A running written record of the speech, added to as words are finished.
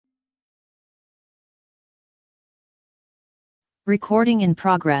Recording in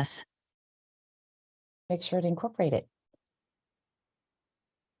progress. Make sure to incorporate it.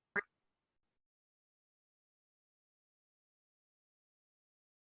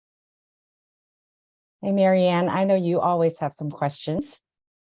 Hey, Marianne, I know you always have some questions.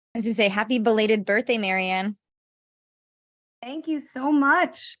 As you say, happy belated birthday, Marianne. Thank you so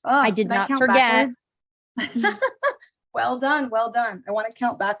much. I did not forget. Well done. Well done. I want to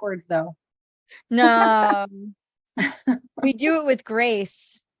count backwards, though. No, we do it with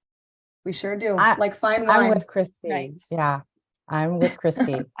grace. We sure do. Like fine wine. I'm with Kristi. Right. Yeah, I'm with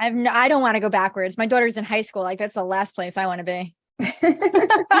Kristi. I don't want to go backwards. My daughter's in high school. Like, that's the last place I want to be.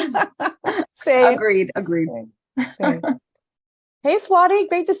 Same. Agreed. Same. Hey, Swati,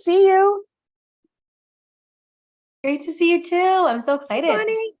 great to see you. Great to see you too. I'm so excited.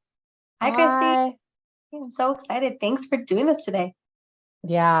 Hi, Kristi. Hi. I'm so excited. Thanks for doing this today.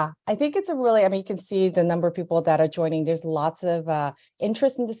 Yeah, I think it's you can see the number of people that are joining. There's lots of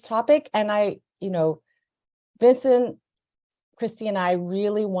interest in this topic. And Vincent, Kristi, and I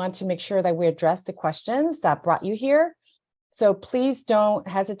really want to make sure that we address the questions that brought you here. So please don't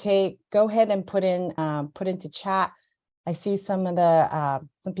hesitate. Go ahead and put into chat. I see some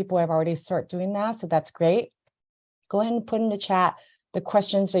people have already started doing that, so that's great. Go ahead and put in the chat the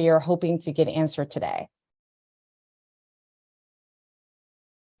questions that you're hoping to get answered today.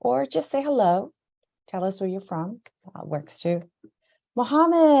 Or just say hello. Tell us where you're from. That works too.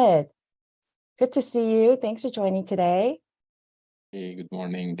 Mohammed, good to see you. Thanks for joining today. Hey, good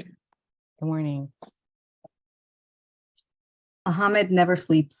morning. Good morning. Mohammed never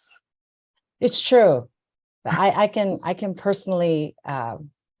sleeps. It's true. I can personally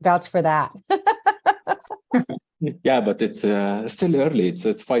vouch for that. Yeah, but it's still early.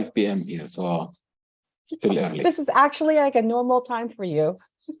 It's 5 p.m. here, so still early. This is actually like a normal time for you.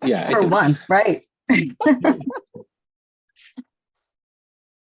 Yeah, for once, right?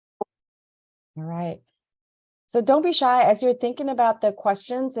 All right. So don't be shy as you're thinking about the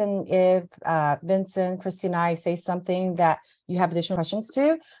questions. And if Vincent, Kristi, and I say something that you have additional questions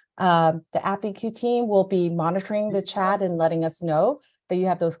to, the AppEQ team will be monitoring the chat and letting us know that you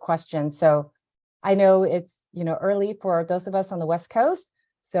have those questions. So I know it's early for those of us on the West Coast.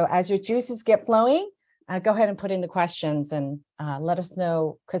 So as your juices get flowing, go ahead and put in the questions and let us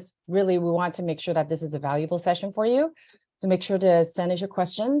know, because really we want to make sure that this is a valuable session for you. So make sure to send us your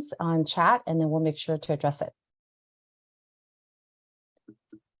questions on chat, and then we'll make sure to address it.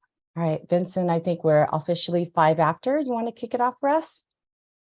 All right, Vincent, I think we're officially 5 after. You want to kick it off for us?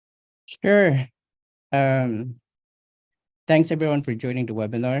 Sure. Thanks everyone for joining the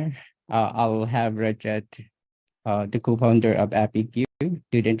webinar. I'll have Rajat, the co-founder of AppEQ,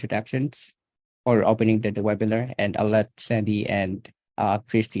 do the introductions or opening the webinar, and I'll let Sandy and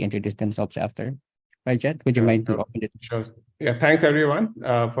Kristi introduce themselves after. Rajat, would you mind to open it? Sure. Yeah, thanks everyone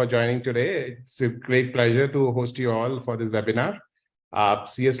for joining today. It's a great pleasure to host you all for this webinar.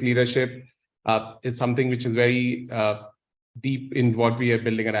 CS leadership is something which is very deep in what we are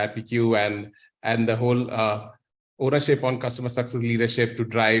building at AppEQ, and the whole ownership on customer success leadership to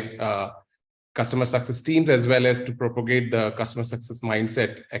drive customer success teams, as well as to propagate the customer success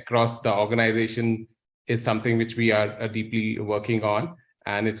mindset across the organization, is something which we are deeply working on.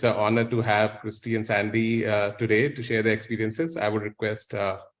 And it's an honor to have Kristi and Sandy today to share their experiences. I would request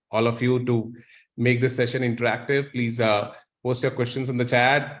all of you to make this session interactive. Please post your questions in the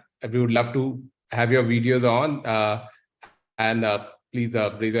chat. We would love to have your videos on, and please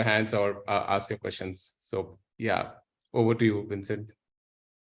raise your hands or ask your questions. So yeah, over to you, Vincent.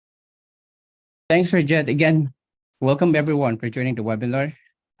 Thanks, Rajat. Again, welcome everyone for joining the webinar.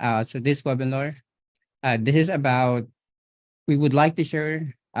 So this webinar, this is about, we would like to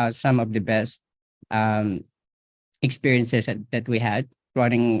share some of the best experiences that we had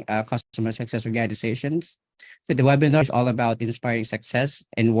running customer success organizations. So the webinar is all about inspiring success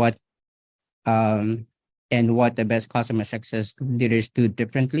and what the best customer success leaders do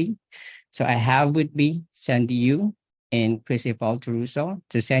differently. So I have with me Sandy Yu and Kristi Faltorusso.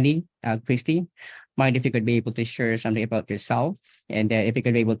 So Sandy, Kristi, mind if you could be able to share something about yourself, and if you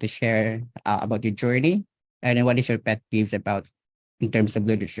could be able to share about your journey, and then what is your pet peeves about in terms of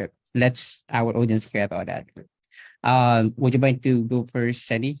leadership. Let's our audience hear about that. Would you mind to go first,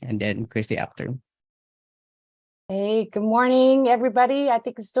 Sandy, and then Kristi after? Hey, good morning, everybody. I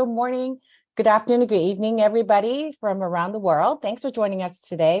think it's still morning. Good afternoon, good evening, everybody from around the world. Thanks for joining us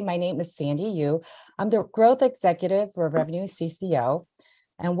today. My name is Sandy Yu. I'm the growth executive for Revenue CCO.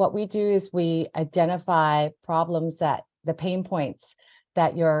 And what we do is we identify problems, that the pain points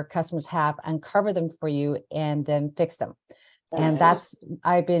that your customers have, uncover them for you, and then fix them. And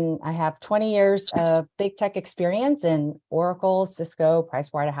I have 20 years of big tech experience in Oracle, Cisco,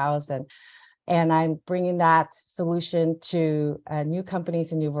 Pricewaterhouse, and I'm bringing that solution to new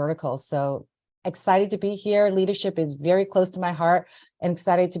companies and new verticals. So excited to be here. Leadership is very close to my heart, and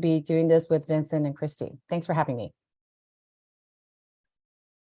excited to be doing this with Vincent and Kristi. Thanks for having me.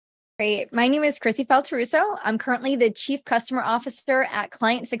 Great. My name is Kristi Faltorusso. I'm currently the Chief Customer Officer at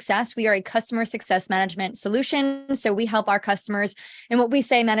Client Success. We are a customer success management solution. So we help our customers in what we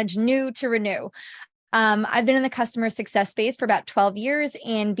say manage new to renew. I've been in the customer success space for about 12 years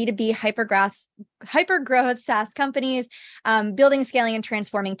in B2B hyper-growth SaaS companies, building, scaling, and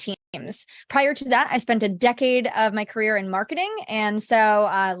transforming teams. Prior to that, I spent a decade of my career in marketing. And so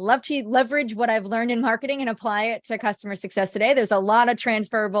I love to leverage what I've learned in marketing and apply it to customer success today. There's a lot of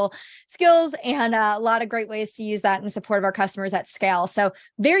transferable skills and a lot of great ways to use that in support of our customers at scale. So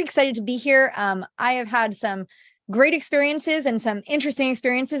very excited to be here. I have had some great experiences and some interesting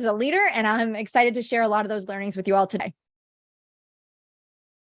experiences as a leader, and I'm excited to share a lot of those learnings with you all today.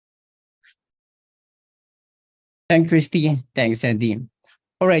 Thanks, Kristi. Thanks, Sandy.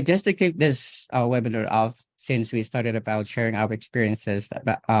 All right, just to kick this webinar off, since we started about sharing our experiences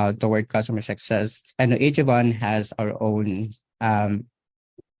about, toward customer success, and each one has our own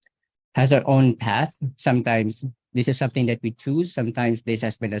path. Sometimes this is something that we choose. Sometimes this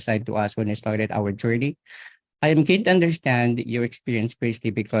has been assigned to us when we started our journey. I am keen to understand your experience,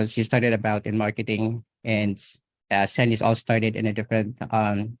 Kristi, because you started about in marketing, and Sandy's all started in a different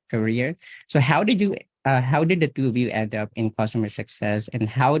career. So how did the two of you end up in customer success, and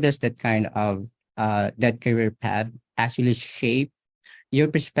how does that kind of that career path actually shape your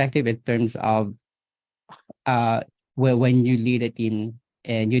perspective in terms of when you lead a team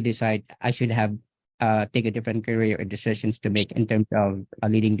and you decide I should have take a different career or decisions to make in terms of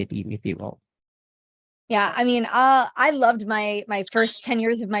leading the team, if you will? Yeah, I mean, I loved my first 10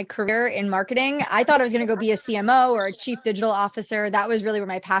 years of my career in marketing. I thought I was going to go be a CMO or a chief digital officer. That was really where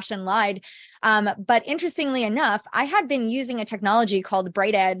my passion lied. But interestingly enough, I had been using a technology called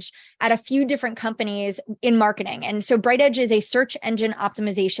BrightEdge at a few different companies in marketing. And so BrightEdge is a search engine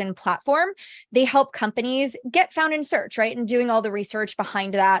optimization platform. They help companies get found in search, right? And doing all the research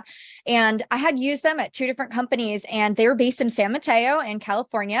behind that. And I had used them at two different companies, and they were based in San Mateo in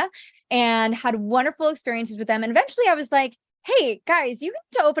California, and had wonderful experiences with them. And eventually I was like, hey guys, you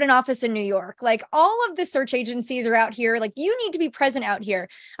need to open an office in New York. Like, all of the search agencies are out here. Like, you need to be present out here.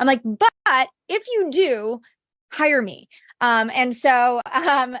 I'm like, but if you do, hire me. And so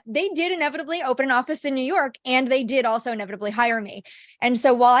they did inevitably open an office in New York, and they did also inevitably hire me. And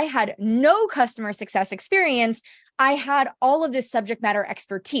so while I had no customer success experience, I had all of this subject matter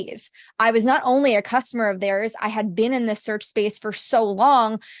expertise. I was not only a customer of theirs, I had been in the search space for so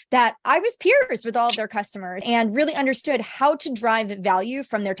long that I was peers with all of their customers and really understood how to drive value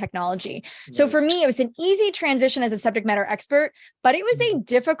from their technology. So for me, it was an easy transition as a subject matter expert, but it was a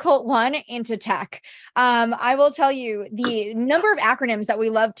difficult one into tech. I will tell you, the number of acronyms that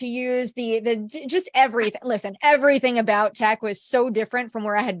we love to use, the just everything. Listen, everything about tech was so different from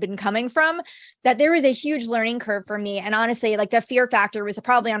where I had been coming from that there was a huge learning curve for me. And honestly, like, the fear factor was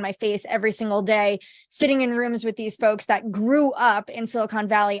probably on my face every single day, sitting in rooms with these folks that grew up in Silicon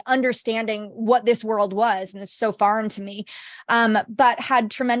Valley, understanding what this world was. And it's so foreign to me, but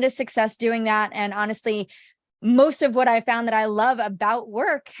had tremendous success doing that. And honestly, most of what I found that I love about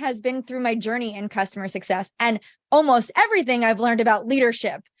work has been through my journey in customer success. And almost everything I've learned about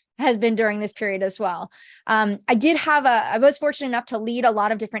leadership has been during this period as well. I was fortunate enough to lead a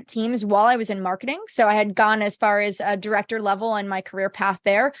lot of different teams while I was in marketing. So I had gone as far as a director level in my career path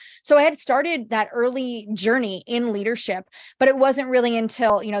there. So I had started that early journey in leadership, but it wasn't really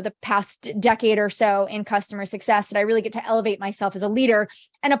until, the past decade or so in customer success that I really get to elevate myself as a leader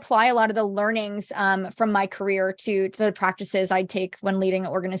and apply a lot of the learnings from my career to the practices I take when leading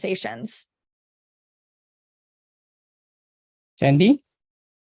organizations. Sandy?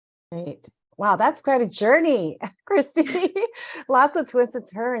 Great. Wow, that's quite a journey, Kristi. Lots of twists and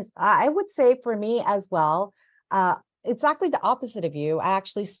turns. I would say for me as well, exactly the opposite of you. I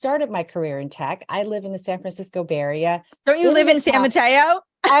actually started my career in tech. I live in the San Francisco Bay Area. Don't you live in San Mateo?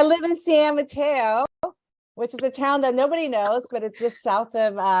 I live in San Mateo, which is a town that nobody knows, but it's just south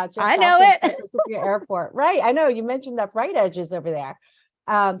of I know it. San Francisco Airport. Right. I know you mentioned that BrightEdge is over there.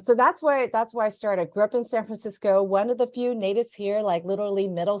 So that's why I started. Grew up in San Francisco, one of the few natives here, like literally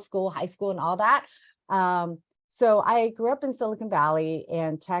middle school, high school, and all that. So I grew up in Silicon Valley,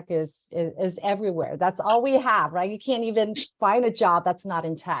 and tech is everywhere. That's all we have, right? You can't even find a job that's not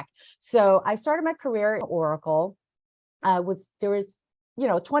in tech. So I started my career in Oracle.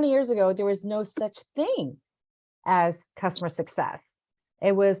 20 years ago, there was no such thing as customer success.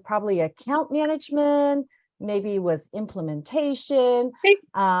 It was probably account management, maybe it was implementation.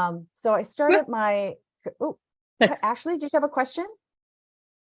 So I started my, Ashley, did you have a question?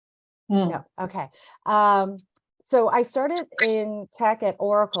 No, okay. So I started in tech at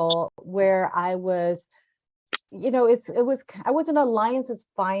Oracle, where I was, I was in alliances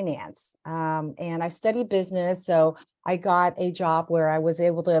finance, and I studied business. So I got a job where I was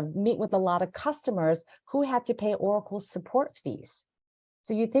able to meet with a lot of customers who had to pay Oracle support fees.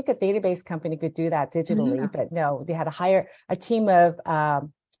 So you'd think a database company could do that digitally, but no, they had to hire a team of at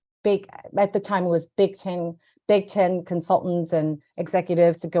the time it was Big Ten consultants and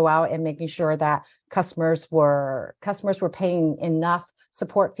executives to go out and making sure that customers were paying enough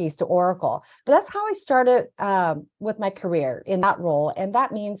support fees to Oracle. But that's how I started with my career in that role. And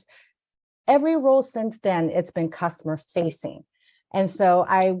that means every role since then, it's been customer facing. And so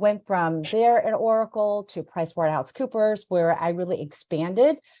I went from there at Oracle to PricewaterhouseCoopers, where I really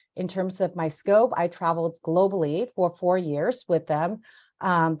expanded in terms of my scope. I traveled globally for 4 years with them.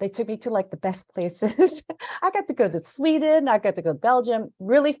 They took me to like the best places. I got to go to Sweden. I got to go to Belgium.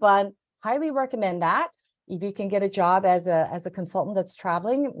 Really fun. Highly recommend that. If you can get a job as a consultant that's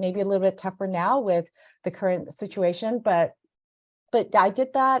traveling, maybe a little bit tougher now with the current situation, but I did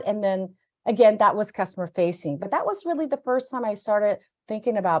that. And then again, that was customer facing, but that was really the first time I started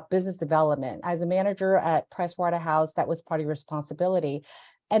thinking about business development. As a manager at Pricewaterhouse, that was part of your responsibility.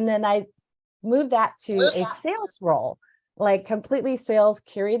 And then I moved that to a sales role, like completely sales,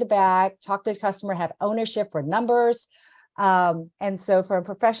 carry the bag, talk to the customer, have ownership for numbers. And so for a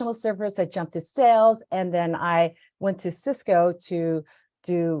professional service, I jumped to sales, and then I went to Cisco to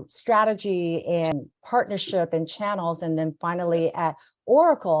do strategy and partnership and channels, and then finally at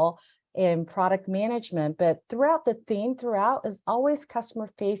Oracle in product management. But throughout the theme is always customer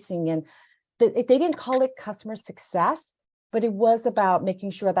facing, and they didn't call it customer success, but it was about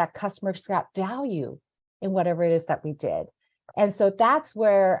making sure that customers got value in whatever it is that we did. And so that's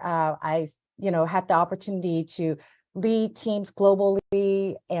where I had the opportunity to lead teams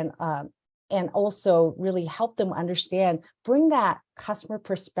globally and also really help them understand, bring that customer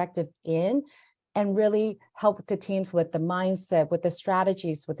perspective in, and really help the teams with the mindset, with the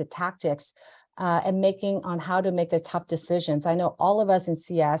strategies, with the tactics, and making on how to make the tough decisions. I know all of us in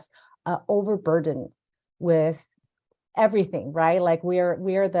CS are overburdened with everything, right? Like we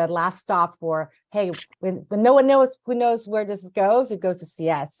are the last stop for, hey, when no one knows where this goes, it goes to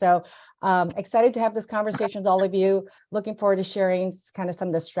CS. So excited to have this conversation with all of you. Looking forward to sharing kind of some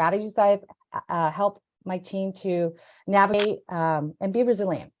of the strategies I've helped my team to navigate and be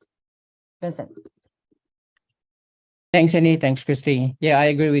resilient. Vincent. Thanks, Annie. Thanks, Kristi. Yeah, I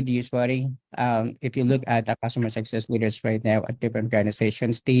agree with you, Swati. If you look at the customer success leaders right now at different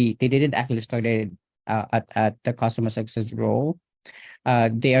organizations, they didn't actually started at the customer success role.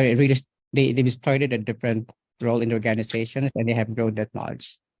 They are really they've started a different role in the organizations, and they have grown that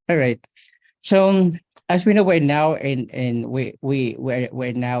knowledge. All right. So as we know, we're now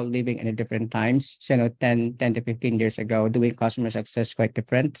we're now living in a different times. So 10 to 15 years ago, doing customer success quite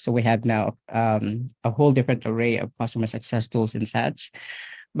different. So we have now a whole different array of customer success tools and such.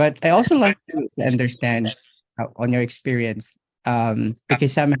 But I also like to understand on your experience,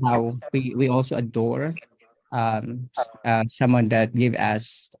 because somehow we also adore someone that give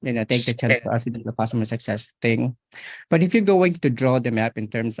us, take the chance for us to do the customer success thing. But if you're going to draw the map in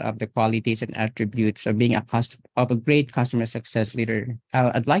terms of the qualities and attributes of being a great customer success leader,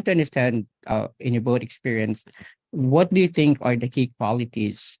 I'd like to understand, in your both experience, what do you think are the key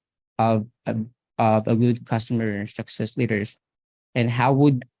qualities of a good customer success leaders, and how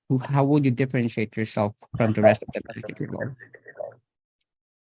would you differentiate yourself from the rest of the people?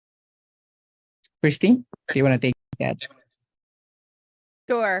 Kristi, do you want to take that?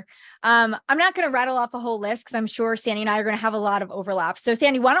 Sure. I'm not going to rattle off a whole list because I'm sure Sandy and I are going to have a lot of overlap. So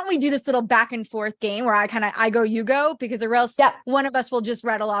Sandy, why don't we do this little back and forth game where I go, you go, because or else one of us will just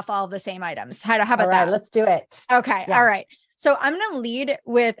rattle off all of the same items. How about that? Let's do it. Okay. Yeah. All right. So I'm going to lead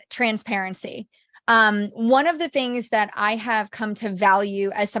with transparency. One of the things that I have come to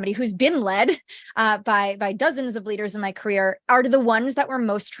value as somebody who's been led by dozens of leaders in my career are the ones that were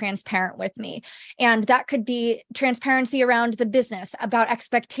most transparent with me. And that could be transparency around the business, about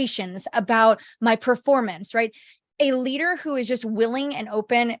expectations, about my performance, right? a leader who is just willing and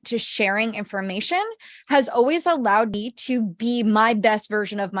open to sharing information has always allowed me to be my best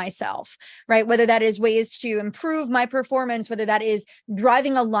version of myself, right? Whether that is ways to improve my performance, whether that is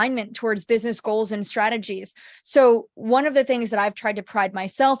driving alignment towards business goals and strategies. So one of the things that I've tried to pride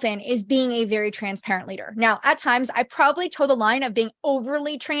myself in is being a very transparent leader. Now, at times I probably toe the line of being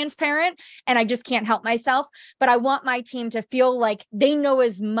overly transparent and I just can't help myself, but I want my team to feel like they know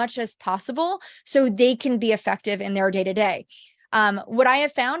as much as possible so they can be effective in their day-to-day. What I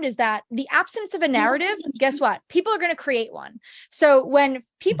have found is that the absence of a narrative, guess what? People are going to create one. So when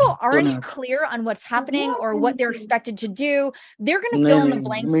people aren't clear on what's happening or what they're expected to do, they're going to fill in the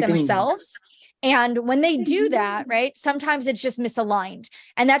blanks themselves. And when they do that, right, sometimes it's just misaligned.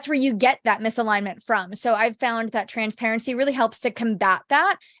 And that's where you get that misalignment from. So I've found that transparency really helps to combat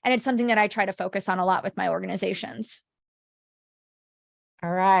that. And it's something that I try to focus on a lot with my organizations.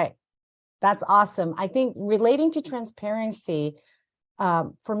 All right. That's awesome. I think relating to transparency,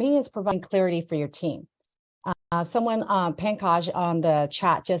 for me, it's providing clarity for your team. Someone, Pankaj on the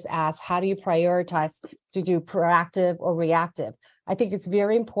chat just asked, how do you prioritize to do proactive or reactive? I think it's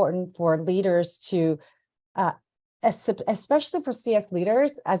very important for leaders to, especially for CS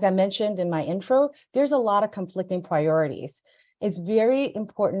leaders, as I mentioned in my intro, there's a lot of conflicting priorities. It's very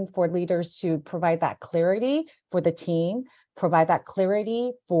important for leaders to provide that clarity for the team, provide that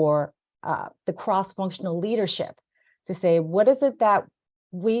clarity for the cross-functional leadership to say, what is it that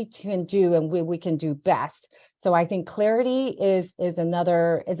we can do and we can do best? So I think clarity is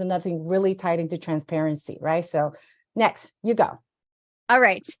another thing really tied into transparency, right? So next, you go. All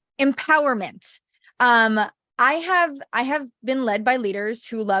right, empowerment. I have been led by leaders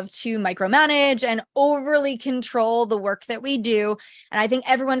who love to micromanage and overly control the work that we do. And I think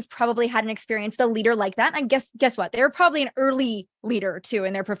everyone's probably had an experience with a leader like that. And guess what? They were probably an early leader too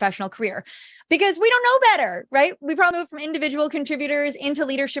in their professional career, because we don't know better, right? We probably moved from individual contributors into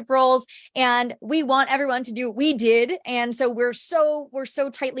leadership roles, and we want everyone to do what we did. And so we're so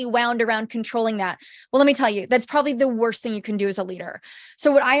tightly wound around controlling that. Well, let me tell you, that's probably the worst thing you can do as a leader.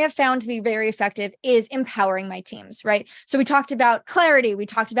 So what I have found to be very effective is empowering my teams, right? So we talked about clarity, we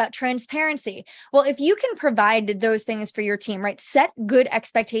talked about transparency. Well, if you can provide those things for your team, right? Set good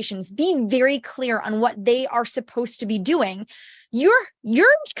expectations, be very clear on what they are supposed to be doing. You're in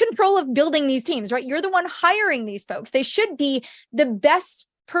control of building these teams, right? You're the one hiring these folks. They should be the best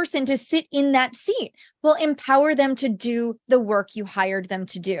person to sit in that seat. Well, empower them to do the work you hired them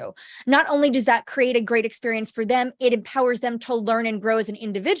to do. Not only does that create a great experience for them, it empowers them to learn and grow as an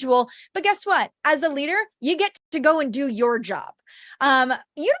individual. But guess what? As a leader, you get to go and do your job. You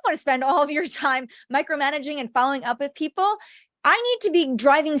don't want to spend all of your time micromanaging and following up with people. I need to be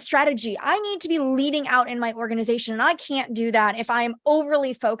driving strategy. I need to be leading out in my organization. And I can't do that if I am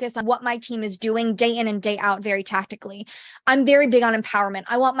overly focused on what my team is doing day in and day out very tactically. I'm very big on empowerment.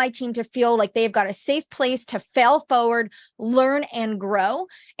 I want my team to feel like they've got a safe place to fail forward, learn, and grow.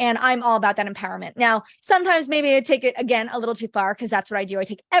 And I'm all about that empowerment. Now, sometimes maybe I take it, again, a little too far, because that's what I do. I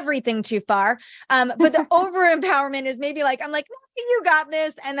take everything too far. But the over empowerment is maybe like, I'm like, you got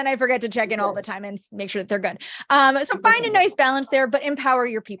this. And then I forget to check in all the time and make sure that they're good. So find a nice balance there, but empower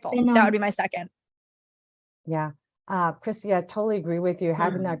your people. That would be my second. Yeah. Kristi, I totally agree with you.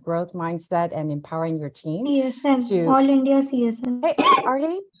 Having that growth mindset and empowering your team. CSM, All India CSM. Hey,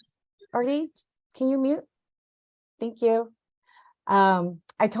 Artie, can you mute? Thank you.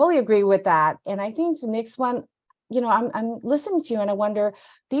 I totally agree with that. And I think the next one, I'm listening to you and I wonder,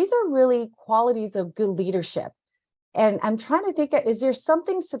 these are really qualities of good leadership. And I'm trying to think, is there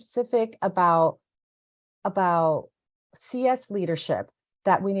something specific about CS leadership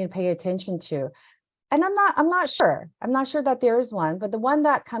that we need to pay attention to? And I'm not sure. I'm not sure that there is one, but the one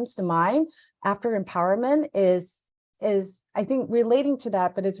that comes to mind after empowerment is I think relating to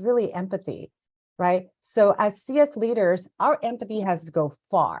that, but it's really empathy, right? So as CS leaders, our empathy has to go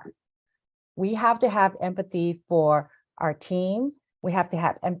far. We have to have empathy for our team. We have to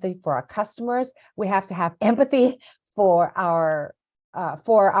have empathy for our customers. We have to have empathy for our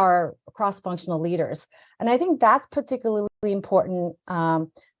cross-functional leaders. And I think that's particularly important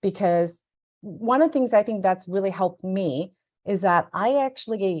because one of the things I think that's really helped me is that I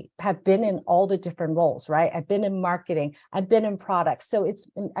actually have been in all the different roles, right? I've been in marketing, I've been in products. So it's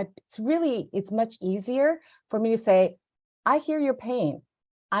much easier for me to say, I hear your pain.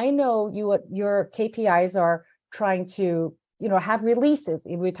 I know your KPIs are trying to, have releases.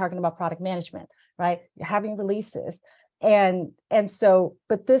 If we're talking about product management, right? You're having releases. And so,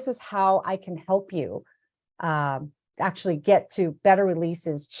 but this is how I can help you actually get to better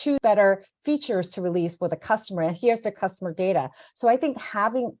releases, choose better features to release for the customer. And here's the customer data. So I think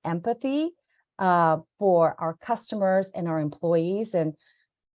having empathy for our customers and our employees, and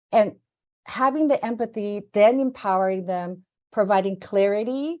having the empathy, then empowering them, providing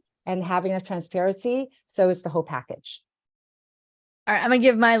clarity and having a transparency. So it's the whole package. All right, I'm going to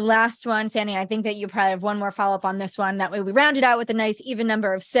give my last one, Sandy. I think that you probably have one more follow-up on this one. That way we round it out with a nice even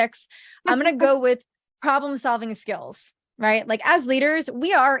number of 6. I'm going to go with problem-solving skills, right? Like as leaders,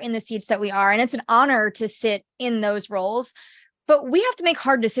 we are in the seats that we are, and it's an honor to sit in those roles. But we have to make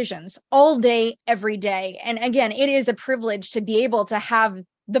hard decisions all day, every day. And again, it is a privilege to be able to have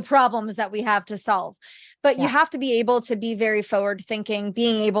the problems that we have to solve. But you have to be able to be very forward thinking,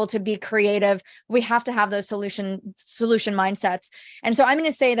 being able to be creative. We have to have those solution mindsets. And so I'm going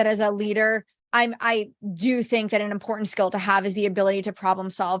to say that as a leader, I do think that an important skill to have is the ability to problem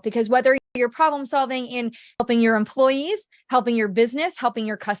solve, because whether you're problem solving in helping your employees, helping your business, helping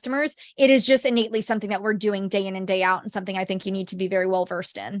your customers, it is just innately something that we're doing day in and day out, and something I think you need to be very well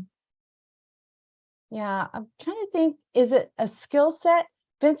versed in. Yeah, I'm trying to think, is it a skill set?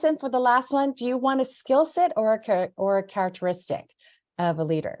 Vincent, for the last one, do you want a skill set or a characteristic of a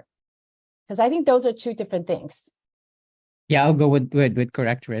leader? Because I think those are 2 different things. Yeah, I'll go with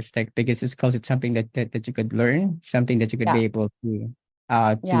characteristic, because it's because it's something that you could learn, something that you could be able to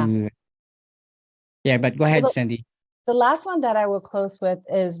but go ahead, Sandy. The last one that I will close with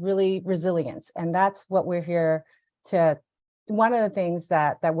is really resilience. And that's what we're here to, one of the things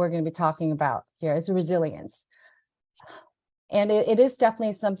that we're going to be talking about here is resilience. And it is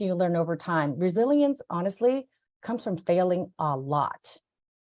definitely something you learn over time. Resilience, honestly, comes from failing a lot.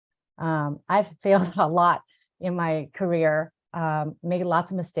 I've failed a lot in my career, made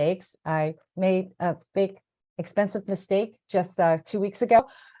lots of mistakes. I made a big, expensive mistake just 2 weeks ago.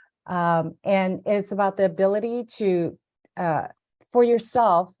 And it's about the ability to, for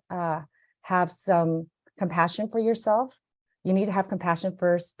yourself, have some compassion for yourself. You need to have compassion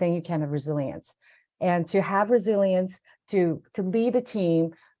first, then you can have resilience. And to have resilience, to lead a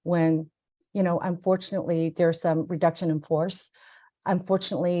team when, unfortunately, there's some reduction in force.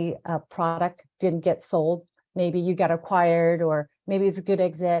 Unfortunately, a product didn't get sold. Maybe you got acquired, or maybe it's a good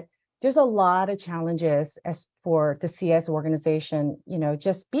exit. There's a lot of challenges as for the CS organization,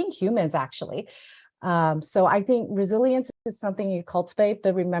 just being humans, actually. So I think resilience is something you cultivate,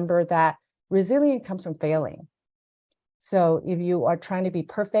 but remember that resilience comes from failing. So if you are trying to be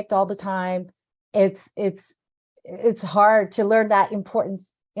perfect all the time, it's hard to learn that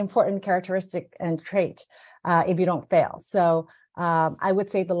important characteristic and trait if you don't fail. So I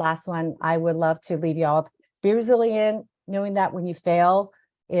would say the last one, I would love to leave you all, be resilient, knowing that when you fail,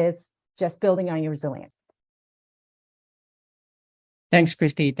 it's just building on your resilience. Thanks,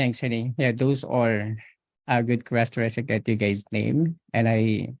 Kristi. Thanks, Henny. Yeah, those are a good characteristic that you guys named. And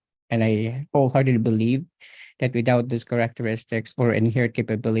I wholeheartedly believe that without those characteristics or inherent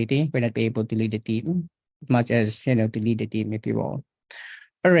capability, we're not be able to lead the team, much as, to lead the team, if you will.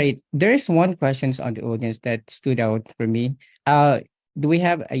 All right. There is one question on the audience that stood out for me. Do we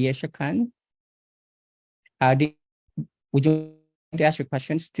have Ayesha Khan? Would you like to ask your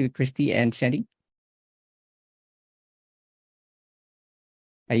questions to Kristi and Sandy?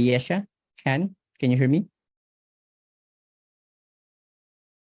 Ayesha Khan, can you hear me?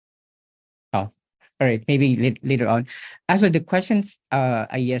 Oh, all right. Maybe later on. Actually, the questions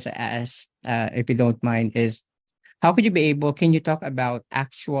Ayesha asked, if you don't mind, is how could you be able, can you talk about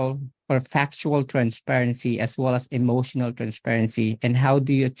actual or factual transparency as well as emotional transparency, and how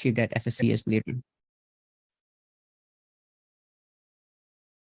do you achieve that as a CS leader?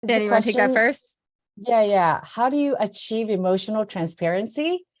 Sandy, you want to take that first? Yeah. How do you achieve emotional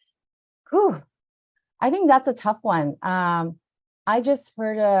transparency? Whew. I think that's a tough one. I just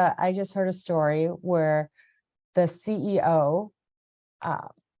heard a story where the CEO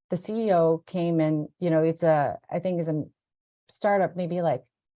came in, I think it's a startup, maybe like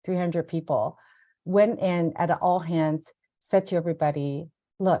 300 people, went in at an all hands, said to everybody,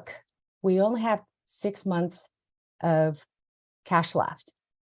 look, we only have 6 months of cash left.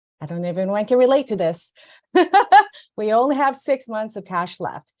 I don't know if anyone can relate to this. We only have 6 months of cash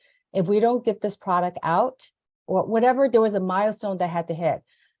left. If we don't get this product out, or whatever, there was a milestone that had to hit,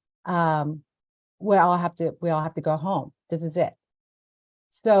 we all have to go home. This is it.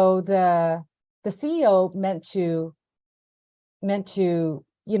 So the CEO meant to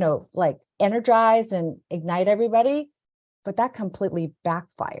like energize and ignite everybody, but that completely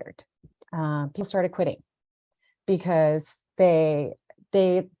backfired. People started quitting because they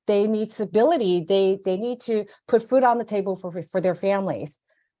need stability. They need to put food on the table for their families.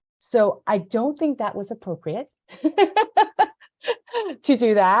 So I don't think that was appropriate to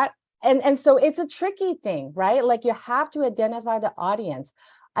do that. And so it's a tricky thing, right? Like you have to identify the audience.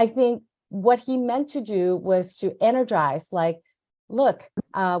 I think what he meant to do was to energize, like, look,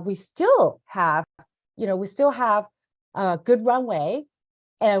 we still have a good runway,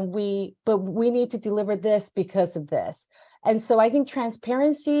 but we need to deliver this because of this. And so I think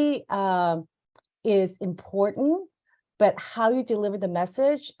transparency is important, but how you deliver the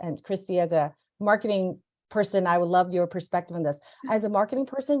message, and Kristi, as a marketing person, I would love your perspective on this. As a marketing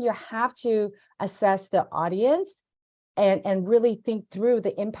person, you have to assess the audience and really think through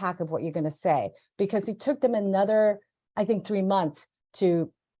the impact of what you're going to say, because it took them another, I think, 3 months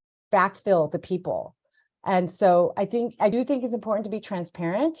to backfill the people. And so I do think it's important to be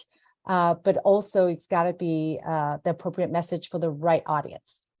transparent, but also it's got to be the appropriate message for the right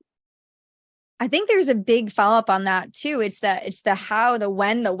audience. I think there's a big follow-up on that too. It's the how, the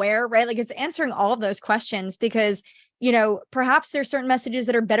when, the where, right? Like, it's answering all of those questions, because, you know, perhaps there's certain messages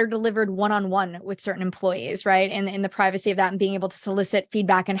that are better delivered one-on-one with certain employees, right? And in the privacy of that, and being able to solicit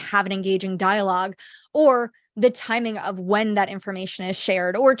feedback and have an engaging dialogue, or the timing of when that information is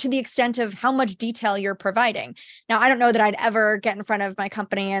shared, or to the extent of how much detail you're providing. Now, I don't know that I'd ever get in front of my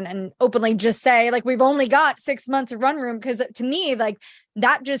company and openly just say, like, we've only got 6 months of run room, because to me, like,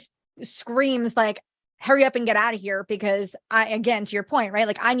 that just screams like, hurry up and get out of here, because again, to your point, right?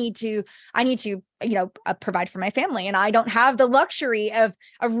 Like, I need to, provide for my family, and I don't have the luxury of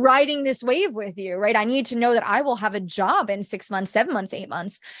riding this wave with you, right? I need to know that I will have a job in 6 months, 7 months, 8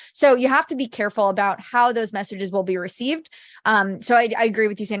 months. So you have to be careful about how those messages will be received. So I agree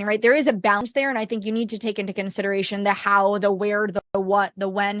with you, Sandy, right? There is a balance there. And I think you need to take into consideration the how, the where, the what, the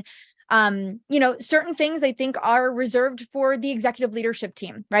when. Certain things I think are reserved for the executive leadership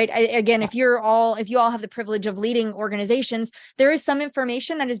team, right? If you all have the privilege of leading organizations, there is some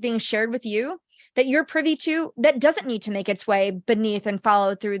information that is being shared with you that you're privy to that doesn't need to make its way beneath and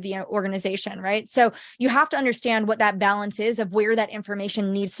follow through the organization, right? So you have to understand what that balance is of where that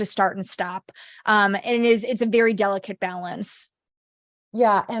information needs to start and stop. And it's a very delicate balance.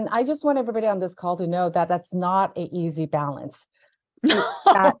 Yeah. And I just want everybody on this call to know that that's not an easy balance.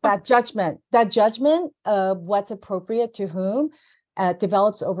 that judgment of what's appropriate to whom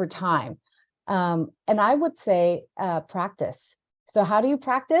develops over time. And I would say practice. So how do you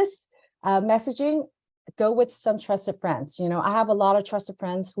practice messaging? Go with some trusted friends. I have a lot of trusted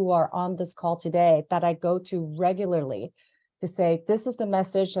friends who are on this call today that I go to regularly to say, this is the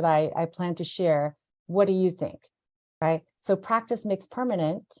message that I plan to share. What do you think? Right? So practice makes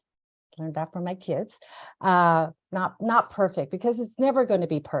permanent. Learned that from my kids. Not perfect, because it's never going to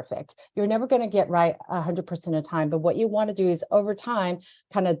be perfect. You're never going to get right 100% of the time. But what you want to do is over time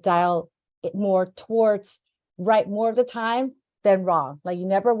kind of dial it more towards right more of the time than wrong. Like, you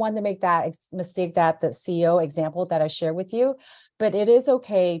never want to make that mistake, that the CEO example that I share with you. But it is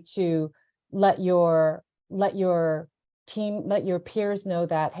okay to let your team, let your peers know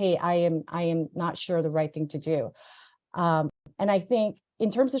that, hey, I am not sure the right thing to do. And I think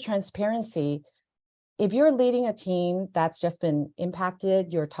in terms of transparency, if you're leading a team that's just been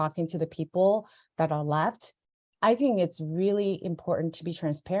impacted, you're talking to the people that are left, I think it's really important to be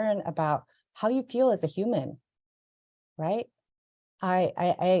transparent about how you feel as a human, right?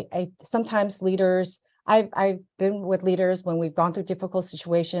 I sometimes leaders, I've been with leaders when we've gone through difficult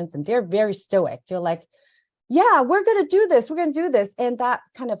situations, and they're very stoic. They're like, yeah, we're going to do this. We're going to do this. And that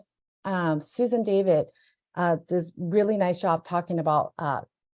kind of, Susan David does really nice job talking about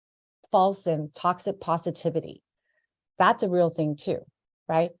false and toxic positivity. That's a real thing too,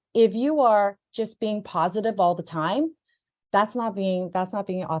 right? If you are just being positive all the time, that's not being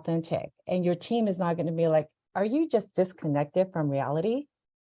authentic. And your team is not going to be like, are you just disconnected from reality?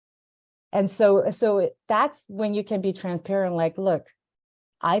 And so that's when you can be transparent, like, look,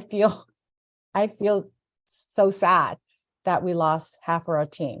 I feel so sad that we lost half of our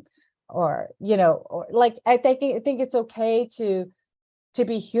team. Or like, I think it's okay to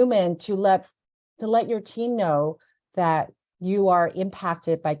be human, to let your team know that you are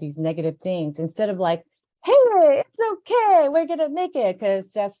impacted by these negative things, instead of like, hey, it's okay, we're gonna make it, because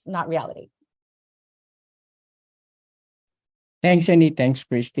that's not reality. Thanks, Annie. Thanks,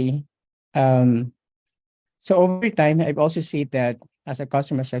 Kristi. So over time, I've also seen that as a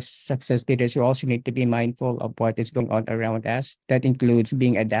customer success leaders, you also need to be mindful of what is going on around us. That includes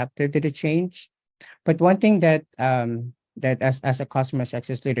being adaptive to the change. But one thing that as a customer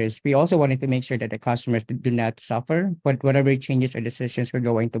success leaders, we also wanted to make sure that the customers do not suffer with whatever changes or decisions we're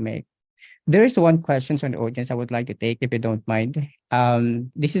going to make. There is one question from the audience I would like to take, if you don't mind.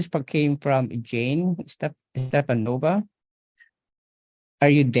 This came from Jane Stefanova. Are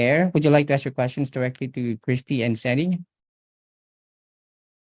you there? Would you like to ask your questions directly to Kristi and Sandy?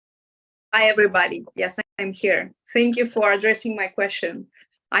 Hi, everybody. Yes, I'm here. Thank you for addressing my question.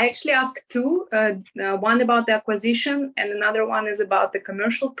 I actually asked two, one about the acquisition and another one is about the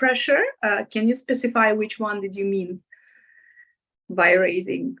commercial pressure. Can you specify which one did you mean by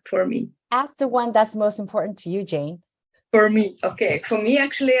raising for me? Ask the one that's most important to you, Jane. For me, okay. For me,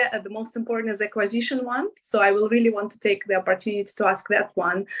 actually, the most important is acquisition one. So I will really want to take the opportunity to ask that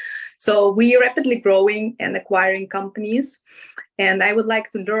one. So we are rapidly growing and acquiring companies. And I would like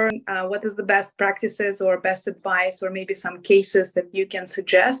to learn what is the best practices or best advice or maybe some cases that you can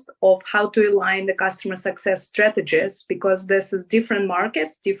suggest of how to align the customer success strategies, because this is different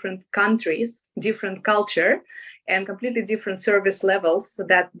markets, different countries, different culture, and completely different service levels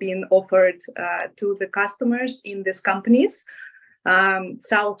that being offered to the customers in these companies.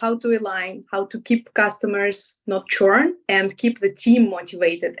 So how to align, how to keep customers not churn and keep the team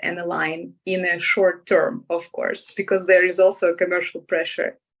motivated and aligned in a short term, of course, because there is also a commercial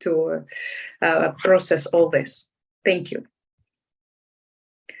pressure to process all this. Thank you.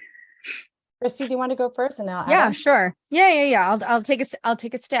 Kristi, do you want to go first? And now, yeah, sure. Yeah. I'll take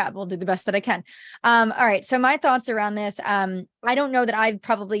a stab. We'll do the best that I can. All right. So my thoughts around this. I don't know that I've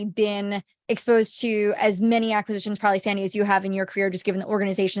probably been exposed to as many acquisitions, probably Sandy, as you have in your career, just given the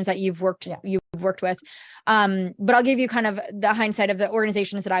organizations that you've worked with. But I'll give you kind of the hindsight of the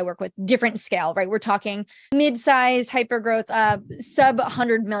organizations that I work with, different scale, right? We're talking mid-size, hyper-growth, sub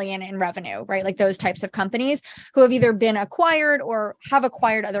 100 million in revenue, right? Like those types of companies who have either been acquired or have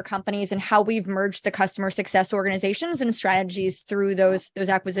acquired other companies, and how we've merged the customer success organizations and strategies through those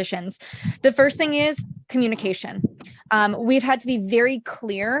acquisitions. The first thing is communication. We've had to be very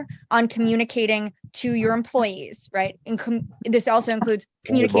clear on communicating to your employees, right? And this also includes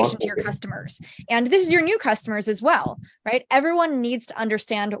communication to your customers. And this is your new customers as well, right? Everyone needs to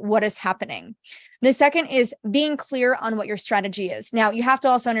understand what is happening. The second is being clear on what your strategy is. Now, you have to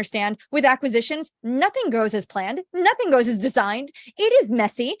also understand with acquisitions, nothing goes as planned, nothing goes as designed. It is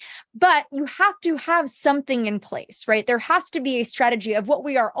messy, but you have to have something in place, right? There has to be a strategy of what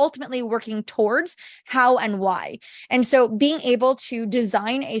we are ultimately working towards, how and why. And so being able to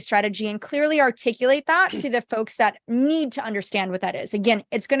design a strategy and clearly articulate that to the folks that need to understand what that is. Again,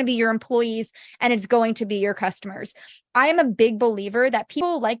 it's going to be your employees and it's going to be your customers. I am a big believer that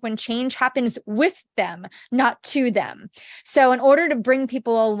people like when change happens with them, not to them. So in order to bring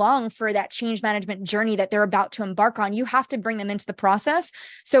people along for that change management journey that they're about to embark on, you have to bring them into the process.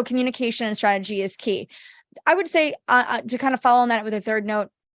 So communication and strategy is key. I would say to kind of follow on that with a third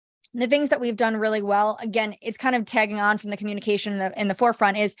note, the things that we've done really well, again, it's kind of tagging on from the communication in the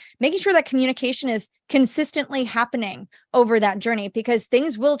forefront, is making sure that communication is consistently happening over that journey, because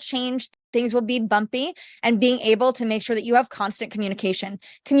things will change, things will be bumpy, and being able to make sure that you have constant communication.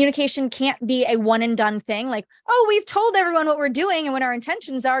 Communication can't be a one and done thing. Like, oh, we've told everyone what we're doing and what our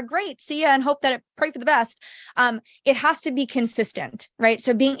intentions are. Great. See ya and hope that pray for the best. It has to be consistent, right?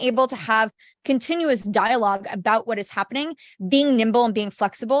 So being able to have continuous dialogue about what is happening, being nimble and being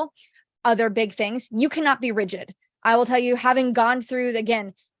flexible. Other big things, you cannot be rigid. I will tell you, having gone through,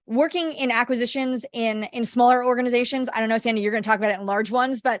 again, working in acquisitions in smaller organizations. I don't know, Sandy, you're going to talk about it in large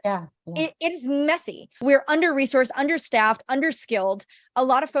ones, but it is messy. We're under-resourced, understaffed, underskilled. A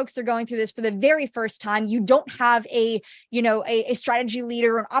lot of folks are going through this for the very first time. You don't have a strategy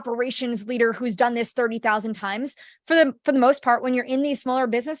leader, an operations leader who's done this 30,000 times. For the most part, when you're in these smaller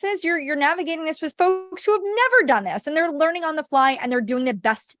businesses, you're navigating this with folks who have never done this, and they're learning on the fly and they're doing the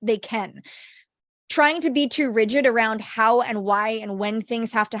best they can. Trying to be too rigid around how and why and when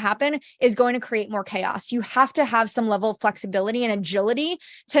things have to happen is going to create more chaos. You have to have some level of flexibility and agility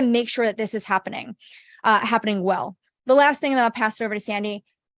to make sure that this is happening well. The last thing that I'll pass it over to Sandy,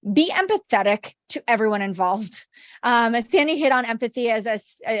 be empathetic to everyone involved. As Sandy hit on empathy as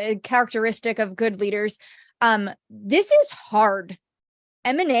a characteristic of good leaders, this is hard.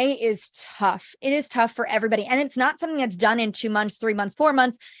 M&A is tough. It is tough for everybody. And it's not something that's done in 2 months, 3 months, 4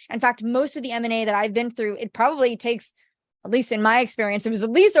 months. In fact, most of the M&A that I've been through, it probably takes, at least in my experience, it was at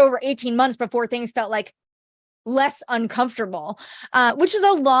least over 18 months before things felt like less uncomfortable, which is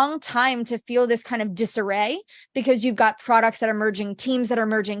a long time to feel this kind of disarray, because you've got products that are merging, teams that are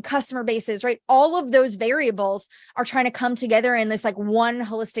merging, customer bases, right? All of those variables are trying to come together in this like one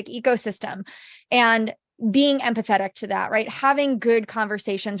holistic ecosystem. And being empathetic to that, right? Having good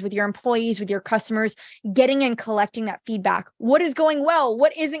conversations with your employees, with your customers, getting and collecting that feedback. What is going well?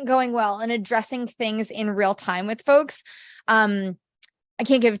 What isn't going well? And addressing things in real time with folks. I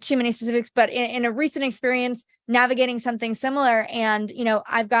can't give too many specifics, but in a recent experience, navigating something similar. And,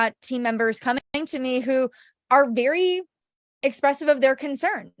 I've got team members coming to me who are very expressive of their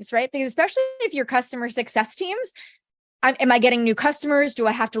concerns, right? Because especially if your customer success teams, am I getting new customers? Do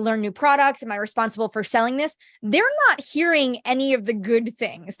I have to learn new products? Am I responsible for selling this? They're not hearing any of the good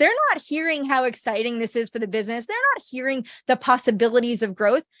things. They're not hearing how exciting this is for the business. They're not hearing the possibilities of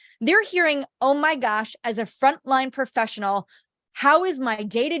growth. They're hearing, oh my gosh, as a frontline professional, how is my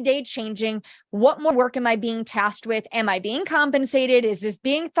day-to-day changing? What more work am I being tasked with? Am I being compensated? Is this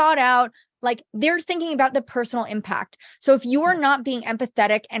being thought out? Like, they're thinking about the personal impact. So if you are not being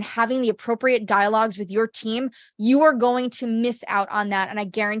empathetic and having the appropriate dialogues with your team, you are going to miss out on that. And I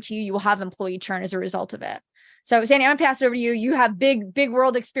guarantee you will have employee churn as a result of it. So Sandy, I'm gonna pass it over to you. You have big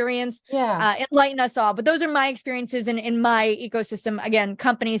world experience. Yeah. Enlighten us all. But those are my experiences in my ecosystem. Again,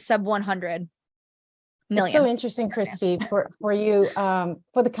 companies sub 100 million. It's so interesting, Kristi, for you,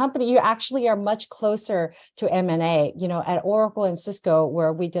 for the company, you actually are much closer to M&A. You know, at Oracle and Cisco,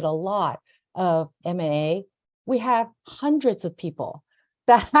 where we did a lot of M&A, we have hundreds of people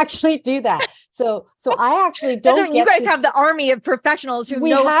that actually do that. So I actually don't. You guys have the army of professionals who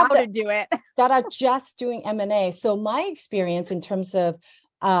know how to do it, that are just doing M&A. So my experience in terms of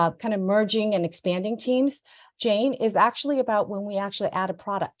kind of merging and expanding teams, Jane, is actually about when we actually add a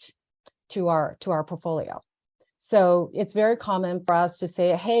product to our portfolio. So it's very common for us to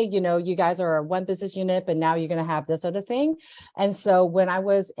say, hey, you know, you guys are one business unit, but now you're going to have this other thing. And so when I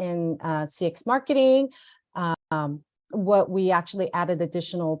was in CX marketing, what we actually added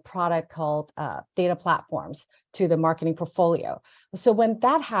additional product called data platforms to the marketing portfolio. So when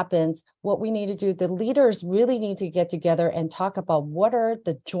that happens, what we need to do, the leaders really need to get together and talk about what are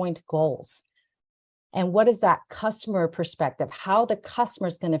the joint goals. And what is that customer perspective? How the customer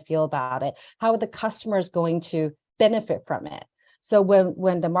is going to feel about it? How are the customers going to benefit from it? So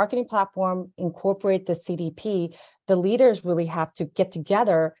when the marketing platform incorporate the CDP, the leaders really have to get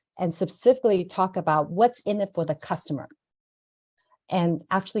together and specifically talk about what's in it for the customer, and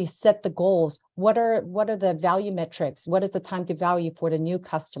actually set the goals. What are the value metrics? What is the time to value for the new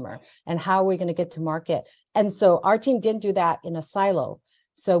customer? And how are we going to get to market? And so our team didn't do that in a silo.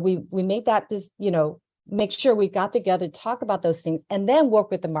 So we made that make sure we got together, talk about those things, and then work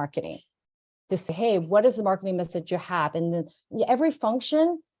with the marketing to say, hey, what is the marketing message you have? And then every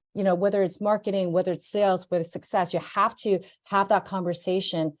function, whether it's marketing, whether it's sales, whether it's success, you have to have that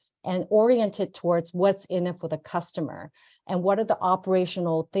conversation and orient it towards what's in it for the customer and what are the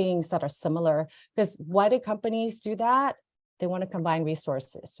operational things that are similar. Because why do companies do that? They want to combine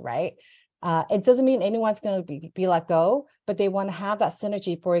resources, right? It doesn't mean anyone's going to be let go, but they want to have that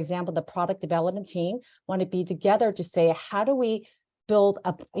synergy. For example, the product development team want to be together to say, how do we build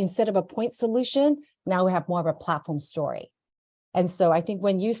instead of a point solution, now we have more of a platform story. And so I think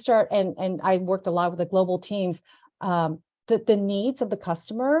when you start, and I worked a lot with the global teams, the needs of the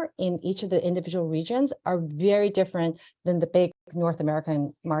customer in each of the individual regions are very different than the big North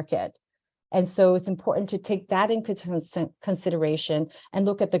American market. And so it's important to take that into consideration and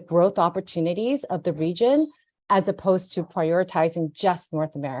look at the growth opportunities of the region as opposed to prioritizing just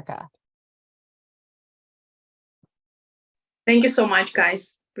North America. Thank you so much,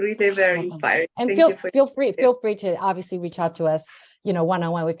 guys. Really very inspiring. And feel free to obviously reach out to us,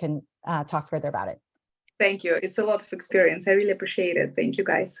 one-on-one. We can talk further about it. Thank you. It's a lot of experience. I really appreciate it. Thank you,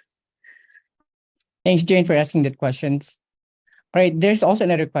 guys. Thanks, Jane, for asking the questions. All right, there's also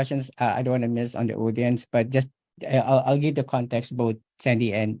another questions I don't want to miss on the audience, but just I'll give the context, both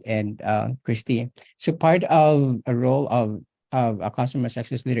Sandy and Kristi. So part of a role of a customer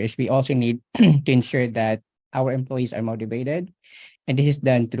success leader is we also need to ensure that our employees are motivated, and this is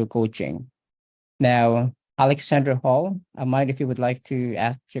done through coaching. Now, Alexandra Hall, I mind if you would like to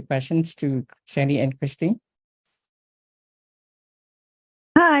ask your questions to Sandy and Kristi.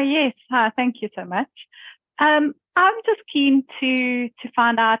 Yes, thank you so much. I'm just keen to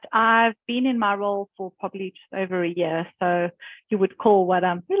find out, I've been in my role for probably just over a year, so you would call what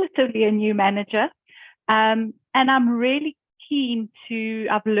I'm relatively a new manager. And I'm really keen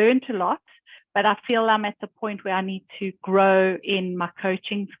I've learned a lot, but I feel I'm at the point where I need to grow in my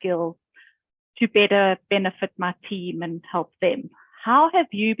coaching skills to better benefit my team and help them. How have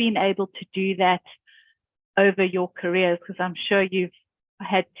you been able to do that over your careers? Because I'm sure you've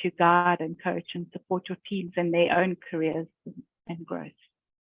had to guide and coach and support your teams in their own careers and growth.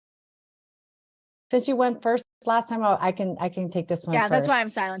 Since you went first last time, I can take this one. Yeah, first. That's why I'm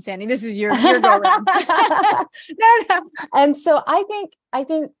silent, Sandy. This is your go round. No. And so I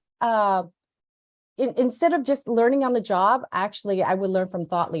think instead of just learning on the job, actually, I would learn from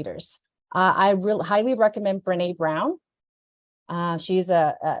thought leaders. I really highly recommend Brené Brown. She's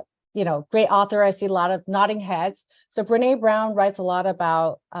a great author. I see a lot of nodding heads. So Brené Brown writes a lot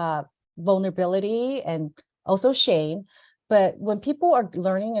about vulnerability and also shame. But when people are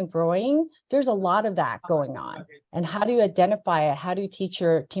learning and growing, there's a lot of that going on. And how do you identify it? How do you teach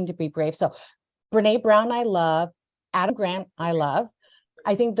your team to be brave? So Brene Brown, I love. Adam Grant, I love.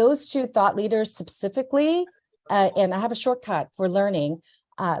 I think those two thought leaders specifically, and I have a shortcut for learning.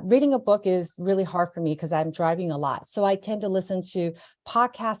 Reading a book is really hard for me because I'm driving a lot. So I tend to listen to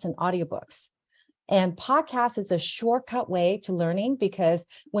podcasts and audiobooks. And podcast is a shortcut way to learning, because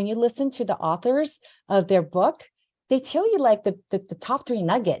when you listen to the authors of their book, they tell you like the top 3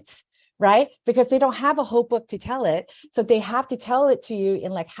 nuggets, right? Because they don't have a whole book to tell it. So they have to tell it to you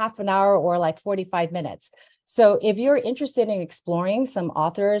in like half an hour or like 45 minutes. So if you're interested in exploring some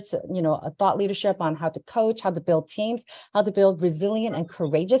authors, a thought leadership on how to coach, how to build teams, how to build resilient and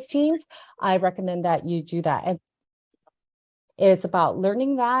courageous teams, I recommend that you do that. And it's about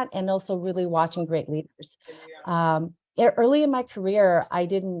learning that and also really watching great leaders. Early in my career,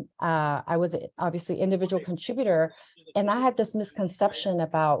 I was obviously individual contributor, and I had this misconception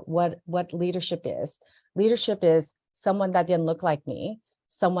about what leadership is. Leadership is someone that didn't look like me,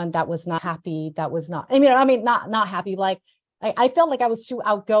 someone that was not happy, not happy. Like I felt like I was too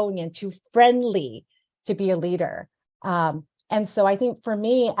outgoing and too friendly to be a leader. And so I think for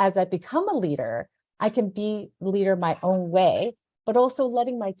me, as I become a leader, I can be the leader my own way, but also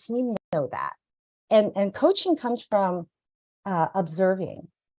letting my team know that. And coaching comes from observing,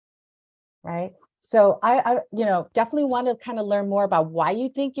 right? So I definitely want to kind of learn more about why you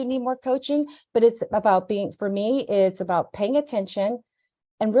think you need more coaching, but it's about it's about paying attention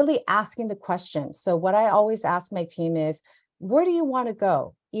and really asking the question. So what I always ask my team is, where do you want to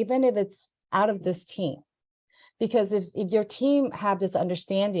go? Even if it's out of this team, because if your team have this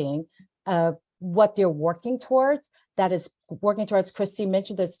understanding of what they're working towards, Kristi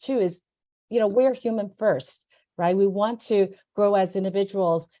mentioned this too, is, we're human first, right? We want to grow as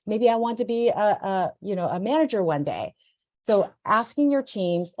individuals. Maybe I want to be a manager one day. So asking your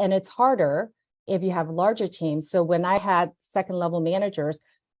teams, and it's harder if you have larger teams. So when I had second level managers,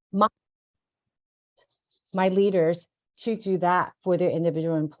 my leaders to do that for their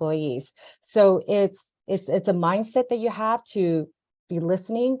individual employees. So it's a mindset that you have to be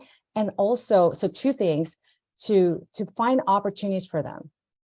listening, and also, so 2 things, to find opportunities for them,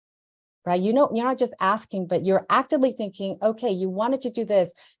 right? You're not just asking, but you're actively thinking, okay, you wanted to do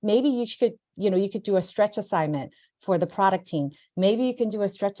this. Maybe you could do a stretch assignment for the product team. Maybe you can do a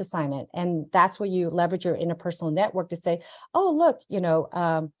stretch assignment. And that's where you leverage your interpersonal network to say, oh, look,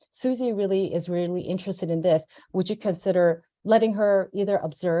 Susie is really interested in this. Would you consider letting her either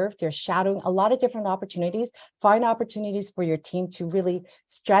observe? They're shadowing, a lot of different opportunities. Find opportunities for your team to really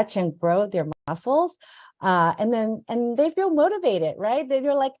stretch and grow their muscles. And they feel motivated, right?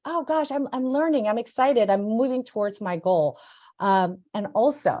 They're like, oh gosh, I'm learning, I'm excited, I'm moving towards my goal. And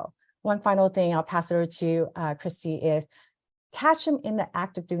also, one final thing I'll pass it over to Kristi is catch them in the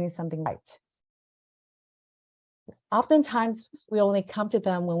act of doing something right. Oftentimes, we only come to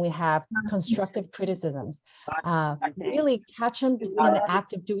them when we have constructive criticisms. Really catch them in the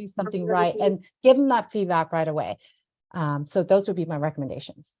act of doing something right and give them that feedback right away. So those would be my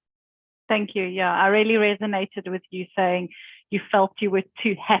recommendations. Thank you. Yeah, I really resonated with you saying you felt you were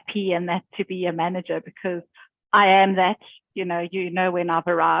too happy and that to be a manager, because I am that, when I've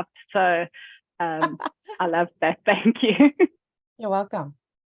arrived. So I love that. Thank you. You're welcome.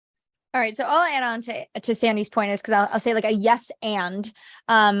 All right. So I'll add on to Sandy's point is, because I'll say like a yes and.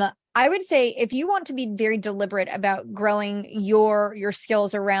 I would say if you want to be very deliberate about growing your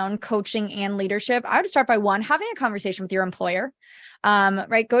skills around coaching and leadership, I would start by having a conversation with your employer.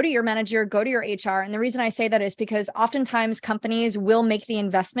 Right? Go to your manager, go to your HR. And the reason I say that is because oftentimes companies will make the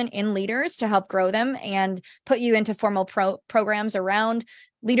investment in leaders to help grow them and put you into formal programs around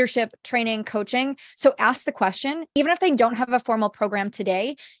leadership, training, coaching. So ask the question, even if they don't have a formal program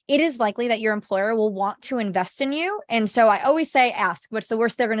today, it is likely that your employer will want to invest in you. And so I always say, ask. What's the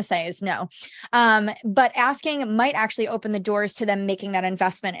worst they're going to say is no. But asking might actually open the doors to them making that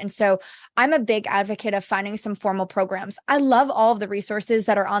investment. And so I'm a big advocate of finding some formal programs. I love all of the resources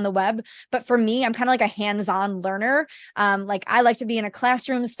that are on the web, but for me, I'm kind of like a hands-on learner. Like I like to be in a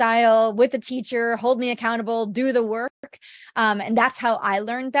classroom style with a teacher, hold me accountable, do the work. And that's how I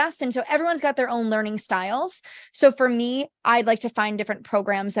learn best. And so everyone's got their own learning styles. So for me, I'd like to find different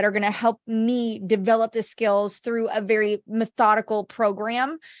programs that are going to help me develop the skills through a very methodical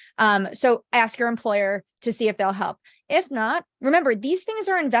program. So ask your employer to see if they'll help. If not, remember, these things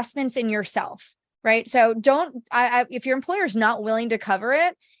are investments in yourself. right? So if your employer is not willing to cover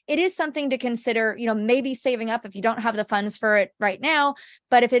it, it is something to consider, maybe saving up if you don't have the funds for it right now.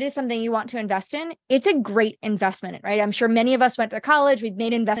 But if it is something you want to invest in, it's a great investment, right? I'm sure many of us went to college. We've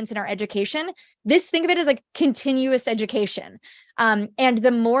made investments in our education. Think of it as like continuous education. And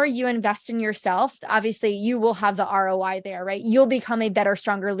the more you invest in yourself, obviously you will have the ROI there, right? You'll become a better,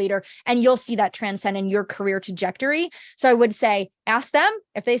 stronger leader, and you'll see that transcend in your career trajectory. So I would say, ask them.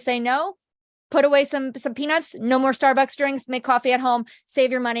 If they say no, put away some peanuts, no more Starbucks drinks, make coffee at home,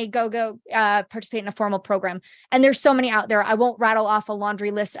 save your money, go participate in a formal program. And there's so many out there. I won't rattle off a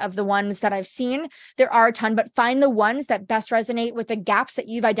laundry list of the ones that I've seen. There are a ton, but find the ones that best resonate with the gaps that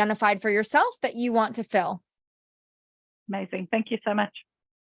you've identified for yourself that you want to fill. Amazing. Thank you so much.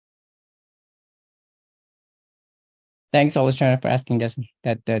 Thanks, Alexandra, for asking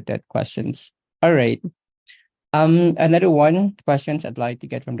that questions. All right. Another questions I'd like to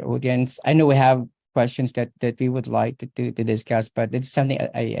get from the audience. I know we have questions that we would like to discuss, but it's something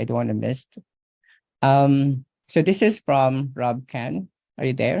I don't want to miss. So this is from Rob Can. Are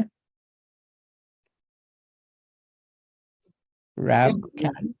you there? Rob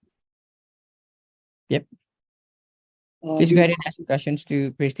Can. Yep. Please go ahead and ask the questions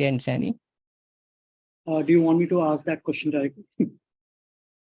to Kristi and Sandy. Do you want me to ask that question directly?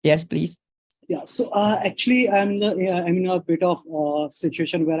 Yes, please. Yeah. So actually, I'm in a bit of a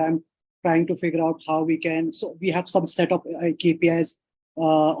situation where I'm trying to figure out how we can. So we have some set of KPIs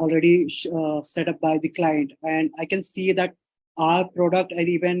already set up by the client, and I can see that our product, and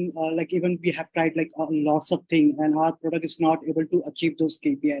even we have tried lots of things, and our product is not able to achieve those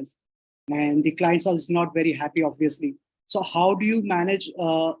KPIs, and the clients are not very happy, obviously. So how do you manage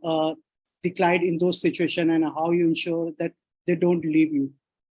the client in those situations, and how you ensure that they don't leave you?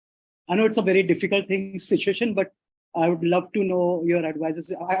 I know it's a very difficult situation, but I would love to know your advice.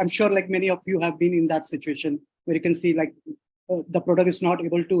 I'm sure many of you have been in that situation where you can see the product is not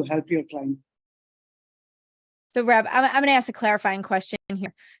able to help your client. So Rob, I'm going to ask a clarifying question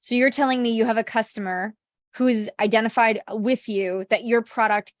here. So you're telling me you have a customer who's identified with you that your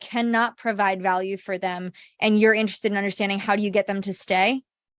product cannot provide value for them, and you're interested in understanding how do you get them to stay?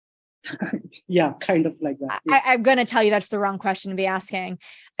 Yeah, kind of like that. Yeah. I'm going to tell you that's the wrong question to be asking.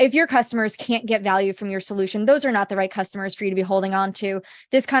 If your customers can't get value from your solution, those are not the right customers for you to be holding on to.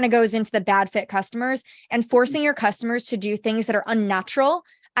 This kind of goes into the bad fit customers, and forcing your customers to do things that are unnatural.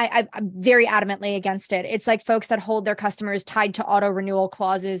 I'm very adamantly against it. It's like folks that hold their customers tied to auto renewal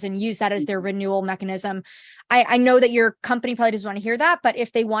clauses and use that as their renewal mechanism. I know that your company probably doesn't want to hear that, but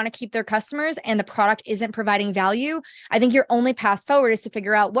if they want to keep their customers and the product isn't providing value, I think your only path forward is to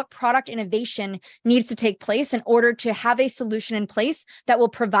figure out what product innovation needs to take place in order to have a solution in place that will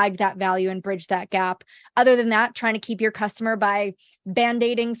provide that value and bridge that gap. Other than that, trying to keep your customer by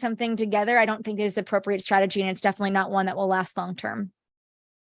band-aiding something together, I don't think it is the appropriate strategy, and it's definitely not one that will last long term.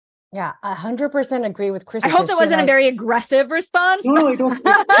 Yeah, 100% agree with Kristi. I hope that wasn't a very aggressive response. No, it was.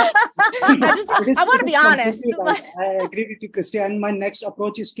 I want to be honest. I agree with you, Kristi. And my next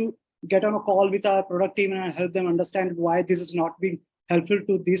approach is to get on a call with our product team and help them understand why this is not being helpful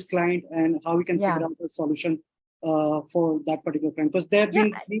to this client and how we can figure out a solution for that particular client. Because they've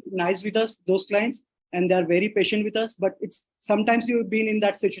been nice with us, those clients, and they're very patient with us. But it's sometimes you've been in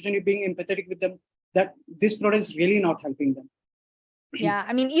that situation, you're being empathetic with them, that this product is really not helping them. Yeah.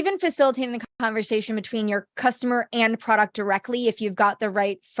 I mean, even facilitating the conversation between your customer and product directly, if you've got the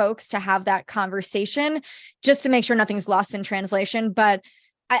right folks to have that conversation, just to make sure nothing's lost in translation. But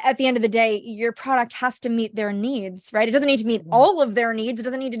at the end of the day, your product has to meet their needs, right? It doesn't need to meet all of their needs. It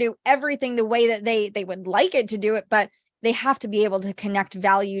doesn't need to do everything the way that they would like it to do it, but they have to be able to connect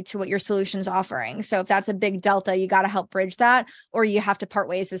value to what your solution is offering. So if that's a big delta, you got to help bridge that, or you have to part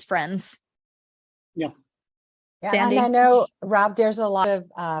ways as friends. Yeah. Yeah, Sandy? And I know, Rob, there's a lot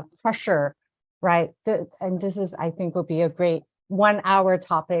of pressure, right? And this is, I think, will be a great 1 hour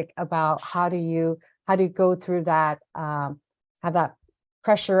topic about how do you go through that, have that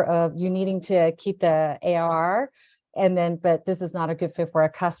pressure of you needing to keep the ARR, and then, but this is not a good fit for a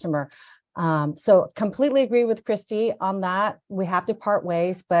customer. So completely agree with Kristi on that. We have to part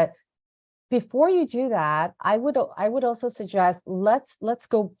ways, but before you do that, I would also suggest let's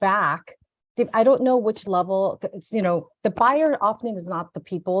go back. I don't know which level, the buyer often is not the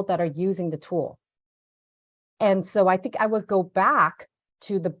people that are using the tool. And so I think I would go back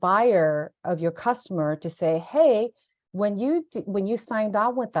to the buyer of your customer to say, hey, when you signed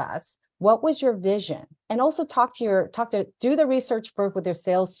on with us, what was your vision? And also do the research work with their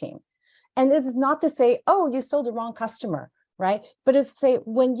sales team. And it is not to say, oh, you sold the wrong customer, right? But it's to say,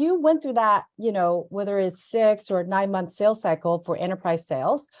 when you went through that, whether it's 6 or 9 month sales cycle for enterprise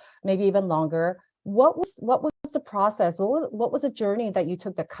sales, maybe even longer, what was the process? What was the journey that you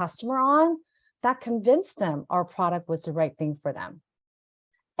took the customer on that convinced them our product was the right thing for them?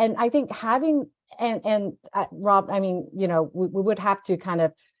 And I think having and Rob, I mean, you know, we would have to kind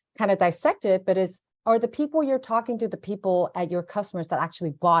of dissect it, but are the people you're talking to the people at your customers that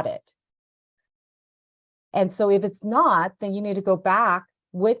actually bought it? And so if it's not, then you need to go back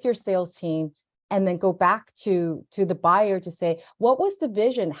with your sales team and then go back to the buyer to say, what was the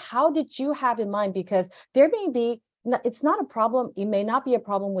vision? How did you have in mind? Because there may be, it's not a problem. It may not be a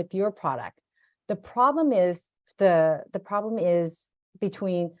problem with your product. The problem is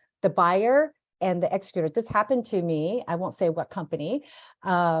between the buyer and the executor. This happened to me. I won't say what company.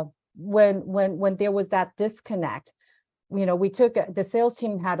 When there was that disconnect, you know, the sales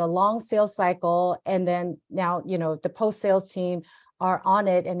team had a long sales cycle, and then now, you know, the post-sales team are on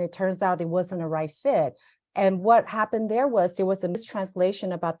it, and it turns out it wasn't a right fit. And what happened there was a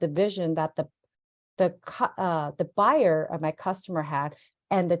mistranslation about the vision that the buyer of my customer had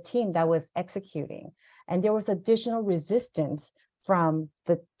and the team that was executing. And there was additional resistance from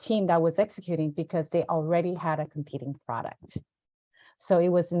the team that was executing because they already had a competing product. So it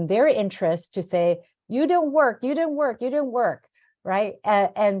was in their interest to say, you didn't work, right?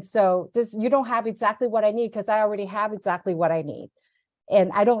 And so you don't have exactly what I need because I already have exactly what I need.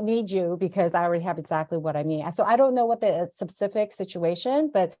 And I don't need you because I already have exactly what I need. So I don't know what the specific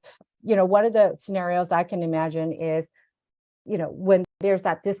situation, but, you know, one of the scenarios I can imagine is, you know, when there's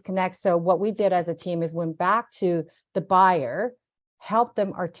that disconnect. So what we did as a team is went back to the buyer, help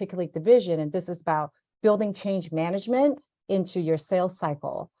them articulate the vision. And this is about building change management into your sales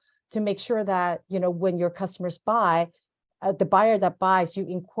cycle to make sure that, you know, when your customers buy, the buyer that buys, you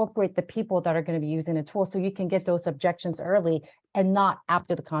incorporate the people that are going to be using the tool so you can get those objections early and not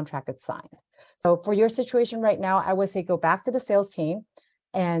after the contract is signed. So for your situation right now, I would say go back to the sales team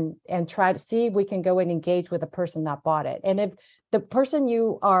and try to see if we can go and engage with the person that bought it. And if the person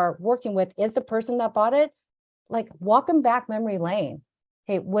you are working with is the person that bought it, like walk them back memory lane.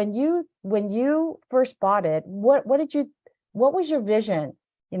 Hey, when you first bought it, what was your vision?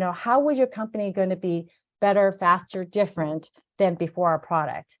 You know, how was your company going to be better, faster, different than before our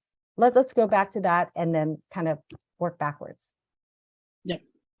product? Let's go back to that and then kind of work backwards. Yeah.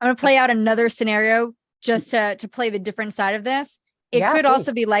 I'm going to play out another scenario just to play the different side of this. It could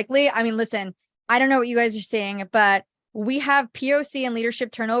also be likely. I mean, listen, I don't know what you guys are saying, but we have POC and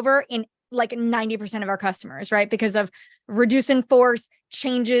leadership turnover in like 90% of our customers, right? Because of reduce in force,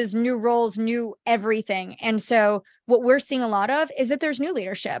 changes, new roles, new everything. And so what we're seeing a lot of is that there's new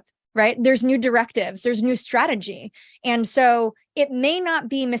leadership, right? There's new directives, there's new strategy. And so it may not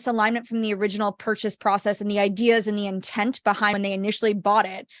be misalignment from the original purchase process and the ideas and the intent behind when they initially bought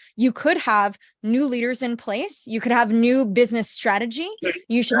it. You could have new leaders in place. You could have new business strategy.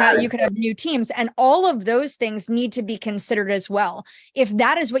 You could have new teams, and all of those things need to be considered as well. If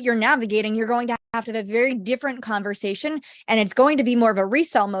that is what you're navigating, you're going to have a very different conversation, and it's going to be more of a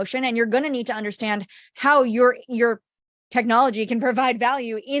resell motion. And you're going to need to understand how your technology can provide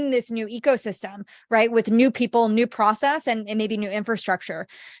value in this new ecosystem, right? With new people, new process, and maybe new infrastructure.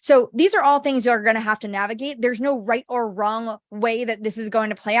 So these are all things you're going to have to navigate. There's no right or wrong way that this is going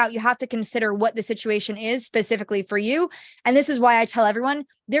to play out. You have to consider what the situation is specifically for you. And this is why I tell everyone,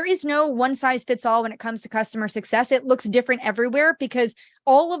 there is no one size fits all when it comes to customer success. It looks different everywhere because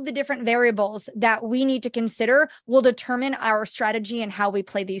all of the different variables that we need to consider will determine our strategy and how we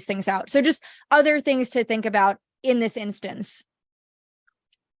play these things out. So just other things to think about in this instance.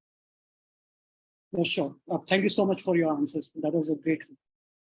 Yeah, sure. Thank you so much for your answers. That was a great.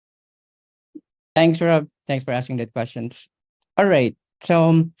 Thanks, Rob. Thanks for asking that questions. All right.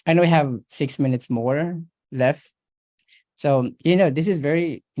 So I know we have 6 minutes more left. So, you know, this is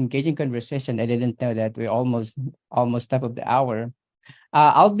very engaging conversation. I didn't know that we're almost top of the hour.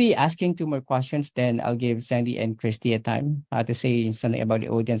 I'll be asking 2 more questions, then I'll give Sandy and Kristi a time to say something about the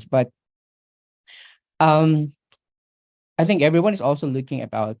audience. But I think everyone is also looking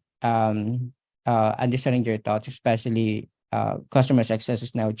about understanding your thoughts, especially customer success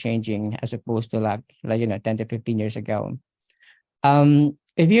is now changing as opposed to like 10 to 15 years ago.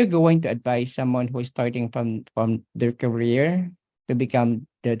 If you're going to advise someone who is starting from their career to become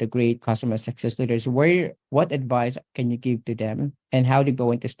the great customer success leaders, what advice can you give to them, and how they're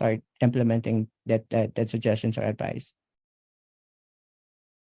going to start implementing that suggestions or advice?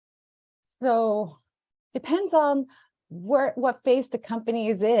 So depends on what phase the company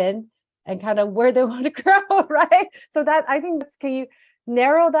is in and kind of where they want to grow, right? So that, I think can you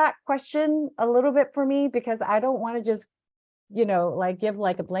narrow that question a little bit for me? Because I don't want to just, give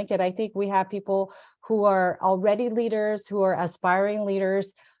like a blanket. I think we have people who are already leaders, who are aspiring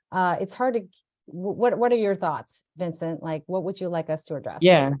leaders. It's hard to what are your thoughts, Vincent? Like, what would you like us to address?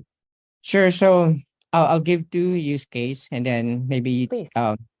 Yeah, sure. So I'll give two use case, and then maybe Please.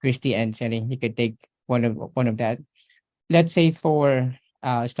 Kristi and Sandy, you could take one of that. Let's say for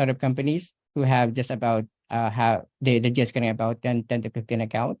startup companies who have just about have they're just getting about 10 to 15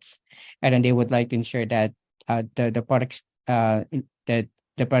 accounts, and then they would like to ensure that the products that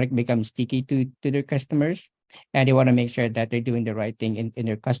the product becomes sticky to their customers, and they want to make sure that they're doing the right thing in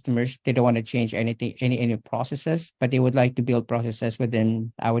their customers. They don't want to change anything, any processes, but they would like to build processes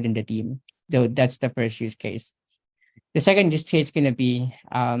within the team. So that's the first use case. The second use case is going to be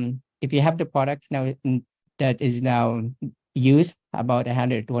if you have the product now that is now used about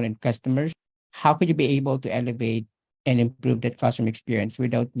 100 to 200 customers, how could you be able to elevate and improve that customer experience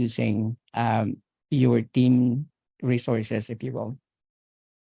without losing your team resources, if you will?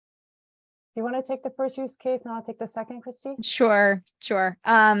 Do you want to take the first use case and I'll take the second, Kristi? Sure.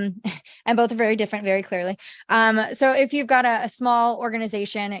 And both are very different, very clearly. So if you've got a small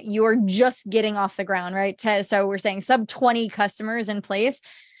organization, you're just getting off the ground, right? So we're saying sub 20 customers in place.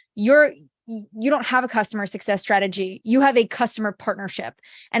 You don't have a customer success strategy. You have a customer partnership.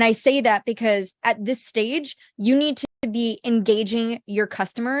 And I say that because at this stage, you need to be engaging your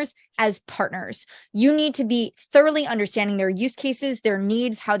customers as partners. You need to be thoroughly understanding their use cases, their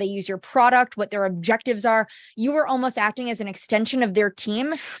needs, how they use your product, what their objectives are. You are almost acting as an extension of their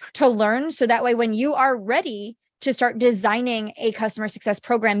team to learn. So that way, when you are ready to start designing a customer success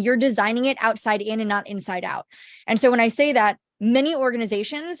program, you're designing it outside in and not inside out. And so when I say that, many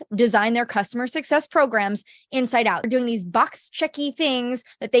organizations design their customer success programs inside out. They're doing these box checky things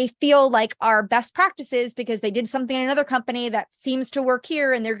that they feel like are best practices because they did something in another company that seems to work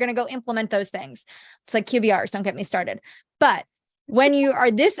here, and they're going to go implement those things. It's like QBRs, don't get me started. But when you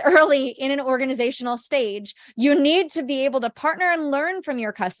are this early in an organizational stage, you need to be able to partner and learn from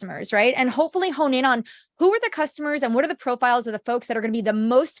your customers, right? And hopefully hone in on who are the customers and what are the profiles of the folks that are going to be the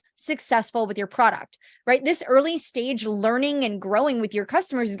most successful with your product, right? This early stage learning and growing with your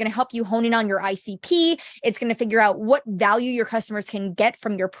customers is going to help you hone in on your ICP. It's going to figure out what value your customers can get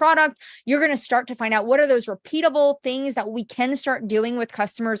from your product. You're going to start to find out what are those repeatable things that we can start doing with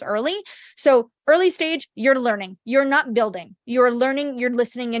customers early. So early stage, you're learning. You're not building. You're learning, you're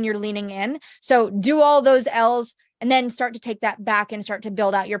listening, and you're leaning in. So do all those L's and then start to take that back and start to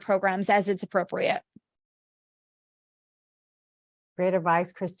build out your programs as it's appropriate. Great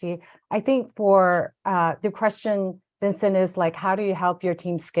advice, Kristi. I think for the question, Vincent, is like, how do you help your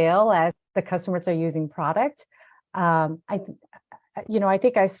team scale as the customers are using product? I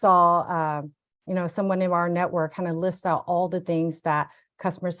think I saw, someone in our network kind of list out all the things that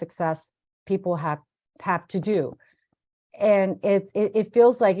customer success people have to do. And it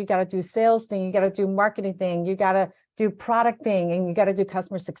feels like you got to do sales thing, you got to do marketing thing, you got to do product thing, and you got to do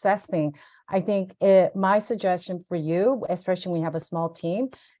customer success thing. I think my suggestion for you, especially when you have a small team,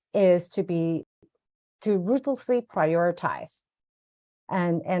 is to ruthlessly prioritize.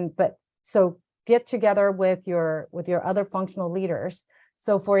 So get together with your other functional leaders.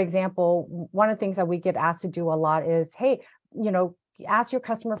 So for example, one of the things that we get asked to do a lot is, hey, let's ask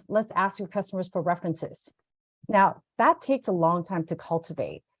your customers for references. Now, that takes a long time to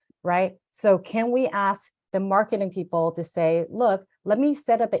cultivate, right? So can we ask the marketing people to say, look, let me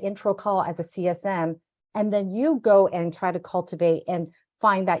set up an intro call as a CSM, and then you go and try to cultivate and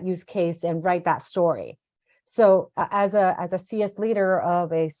find that use case and write that story. So as a CS leader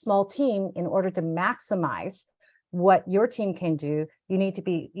of a small team, in order to maximize what your team can do, you need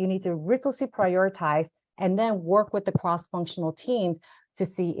to ruthlessly prioritize and then work with the cross-functional team to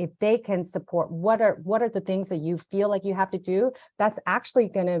see if they can support what are the things that you feel like you have to do that's actually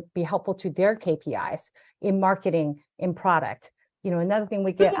going to be helpful to their KPIs in marketing, in product. Another thing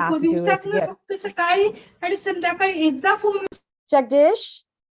we get asked to do is Jagdish,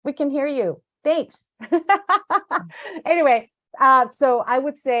 we can hear you. Thanks. Anyway, so I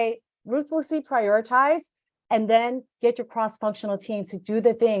would say ruthlessly prioritize and then get your cross-functional team to do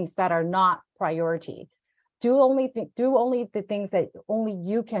the things that are not priority. Do only the things that only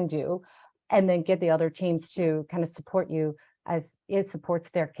you can do, and then get the other teams to kind of support you as it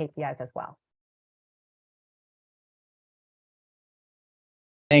supports their KPIs as well.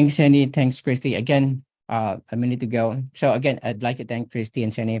 Thanks, Sandy. Thanks, Kristi. Again, a minute to go. So again, I'd like to thank Kristi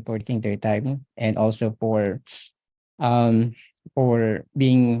and Sandy for taking their time, and also for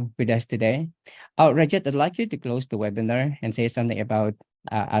being with us today. Rajat, I'd like you to close the webinar and say something about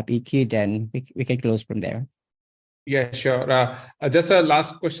AppEQ, then we can close from there. Yeah, sure. Just a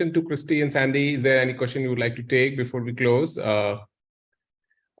last question to Kristi and Sandy. Is there any question you would like to take before we close? Or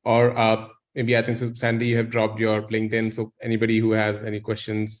maybe I think, so Sandy, you have dropped your LinkedIn. So anybody who has any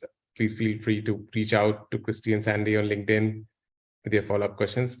questions, please feel free to reach out to Kristi and Sandy on LinkedIn with your follow-up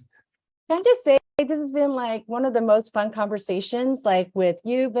questions. Can I just say, this has been like one of the most fun conversations, like with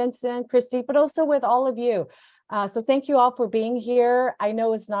you, Vincent, Kristi, but also with all of you. So thank you all for being here. I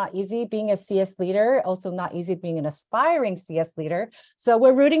know it's not easy being a CS leader, also not easy being an aspiring CS leader. So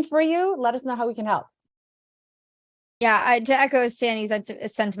we're rooting for you. Let us know how we can help. Yeah, to echo Sandy's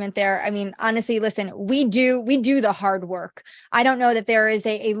sentiment there. I mean, honestly, listen, we do the hard work. I don't know that there is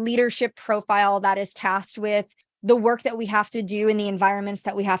a leadership profile that is tasked with the work that we have to do in the environments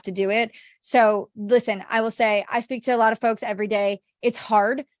that we have to do it. So listen, I will say, I speak to a lot of folks every day. It's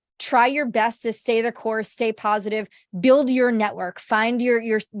hard. Try your best to stay the course, stay positive, build your network, find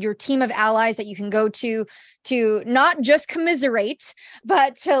your team of allies that you can go to not just commiserate,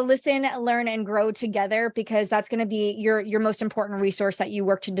 but to listen, learn, and grow together, because that's going to be your most important resource that you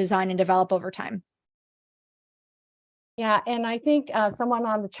work to design and develop over time. Yeah, and I think someone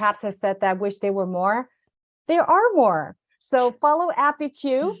on the chat has said that wish there were more. There are more. So follow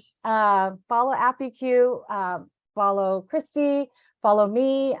AppyQ, follow Kristi, follow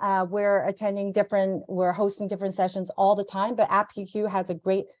me. We're hosting different sessions all the time, but AppyQ has a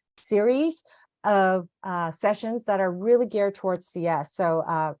great series of sessions that are really geared towards CS.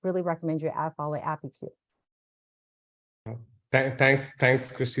 So really recommend you follow AppyQ. Thanks,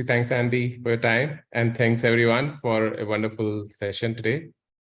 Kristi. Thanks, Andy, for your time. And thanks, everyone, for a wonderful session today.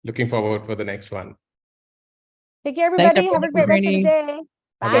 Looking forward for the next one. Take care, everybody. Thanks, Have a great rest of the day.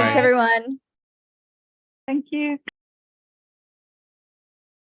 Bye. Thanks, everyone. Thank you.